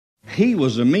He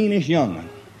was the meanest young'un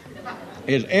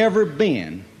has ever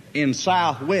been in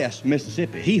southwest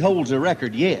Mississippi. He holds the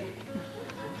record yet.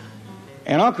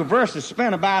 And Uncle Versus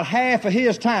spent about half of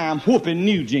his time whooping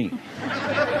Newgene.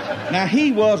 Now,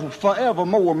 he was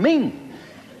forevermore mean,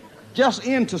 just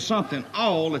into something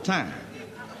all the time.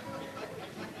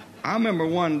 I remember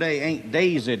one day Aunt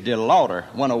Daisy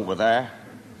DeLauder went over there,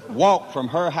 walked from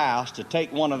her house to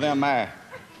take one of them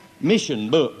mission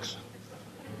books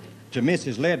to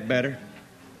Mrs. Ledbetter.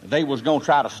 They was going to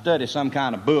try to study some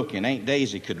kind of book, and Aunt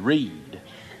Daisy could read.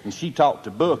 And she taught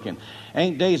the book, and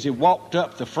Aunt Daisy walked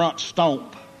up the front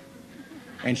stump,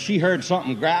 and she heard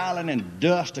something growling and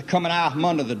dust coming out from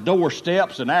under the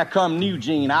doorsteps, and there come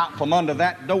Newgene out from under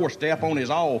that doorstep on his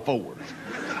all fours,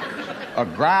 a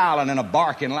growling and a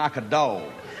barking like a dog,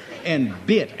 and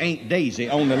bit Aunt Daisy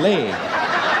on the leg.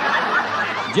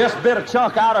 Just bit a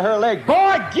chunk out of her leg.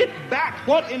 Boy, get back.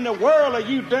 What in the world are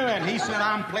you doing? He said,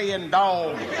 I'm playing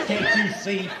dog. Can't you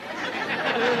see?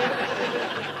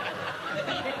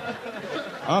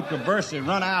 Uncle Bercy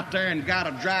run out there and got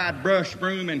a dried brush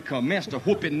broom and commenced a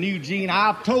whooping Newgene.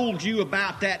 I've told you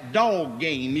about that dog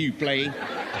game you play.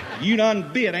 You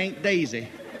done bit Aunt Daisy.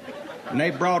 And they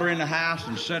brought her in the house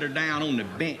and set her down on the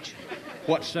bench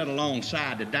what sat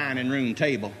alongside the dining room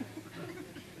table.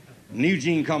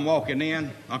 Newgene come walking in.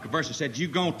 Uncle Versa said, you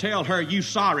gonna tell her you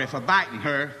sorry for biting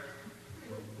her?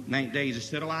 And Aunt Daisy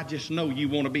said, oh, I just know you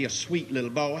want to be a sweet little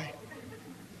boy.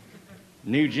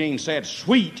 Newgene said,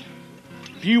 sweet?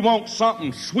 If you want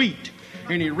something sweet.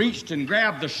 And he reached and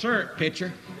grabbed the syrup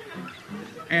pitcher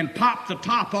and popped the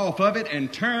top off of it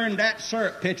and turned that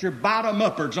syrup pitcher bottom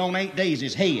upwards on Aunt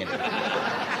Daisy's head.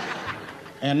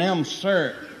 And them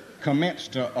syrup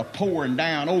commenced a pouring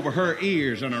down over her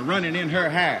ears and a running in her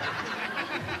hair.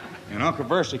 And Uncle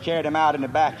Versa carried him out in the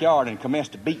backyard and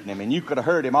commenced to beating him, and you could have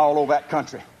heard him all over that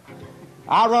country.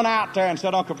 I run out there and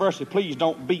said, Uncle Versa, please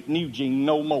don't beat Newgene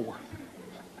no more.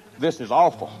 This is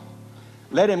awful.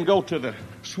 Let him go to the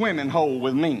swimming hole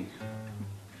with me.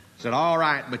 Said, all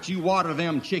right, but you water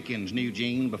them chickens,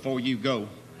 Newgene, before you go.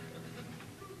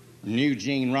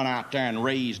 Newgene run out there and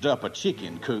raised up a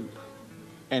chicken coop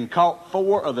and caught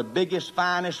 4 of the biggest,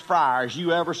 finest fryers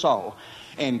you ever saw,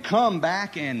 and come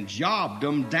back and jobbed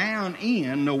them down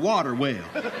in the water well.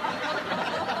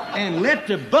 And let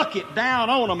the bucket down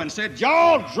on them and said,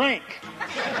 y'all drink.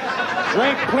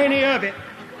 Drink plenty of it.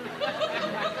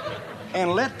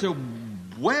 And let the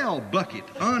well bucket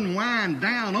unwind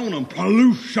down on them,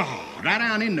 palusha, right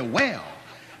down in the well.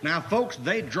 Now, folks,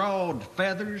 they drawed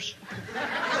feathers,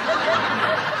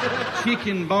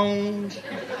 chicken bones,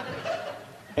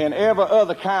 and every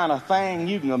other kind of thing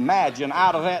you can imagine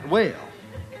out of that well.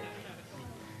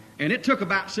 And it took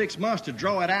about 6 months to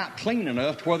draw it out clean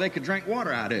enough to where they could drink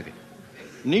water out of it.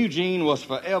 Newgene was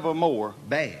forevermore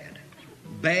bad.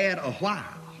 Bad a while.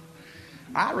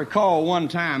 I recall one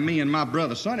time me and my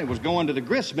brother Sonny was going to the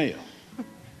grist mill.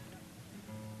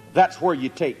 That's where you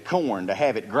take corn to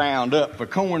have it ground up for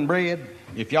cornbread,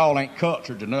 if y'all ain't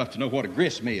cultured enough to know what a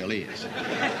grist mill is.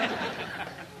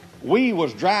 We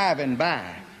was driving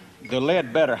by the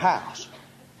Ledbetter house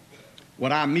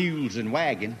with our mules and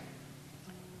wagon,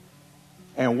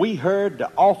 and we heard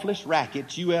the awfulest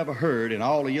rackets you ever heard in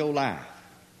all of your life.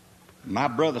 My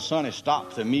brother Sonny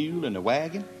stopped the mule and the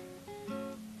wagon.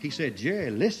 He said, Jerry,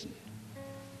 listen,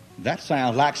 that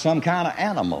sounds like some kind of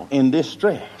animal in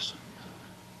distress.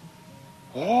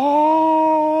 Oh.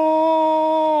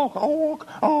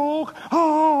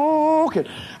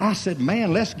 I said,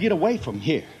 man, let's get away from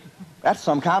here. That's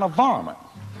some kind of varmint.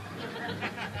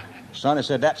 Sonny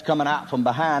said, that's coming out from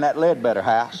behind that Ledbetter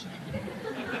house.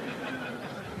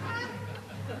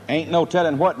 Ain't no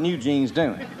telling what Newgene's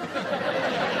doing.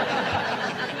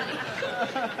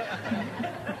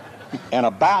 And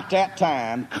about that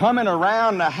time, coming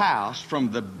around the house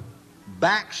from the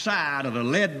back side of the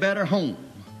Ledbetter home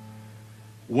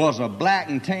was a black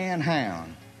and tan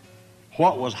hound.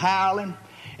 What was howling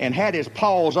and had his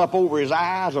paws up over his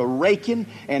eyes, a-raking,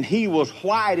 and he was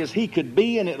white as he could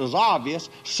be, and it was obvious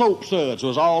soap suds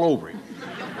was all over him.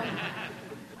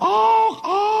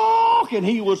 Oh, and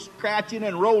he was scratching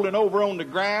and rolling over on the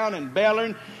ground and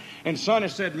bellowing. And Sonny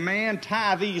said, man,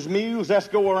 tie these mules. Let's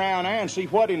go around there and see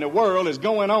what in the world is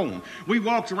going on. We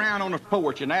walked around on the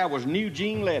porch, and there was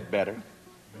Newgene Ledbetter.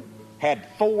 Had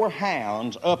 4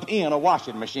 hounds up in a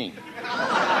washing machine.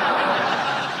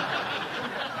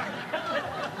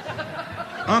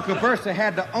 Uncle Bertha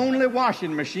had the only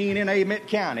washing machine in Amite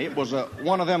County. It was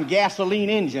one of them gasoline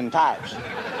engine types.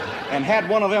 And had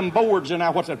one of them boards in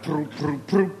there, what's that,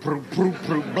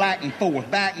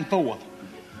 back and forth.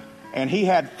 And he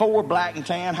had 4 black and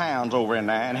tan hounds over in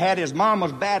there and had his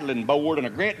mama's battling board and a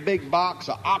great big box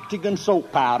of Octagon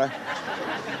soap powder.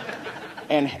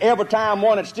 And every time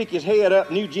one would stick his head up,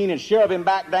 Newgene would shove him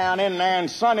back down in there.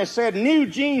 And Sonny said,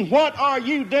 "Newgene, what are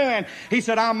you doing?" He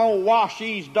said, "I'm going to wash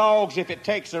these dogs if it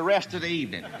takes the rest of the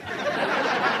evening."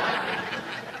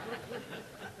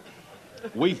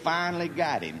 We finally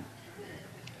got him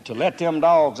to let them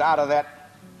dogs out of that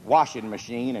washing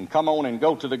machine and come on and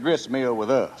go to the grist mill with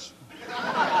us.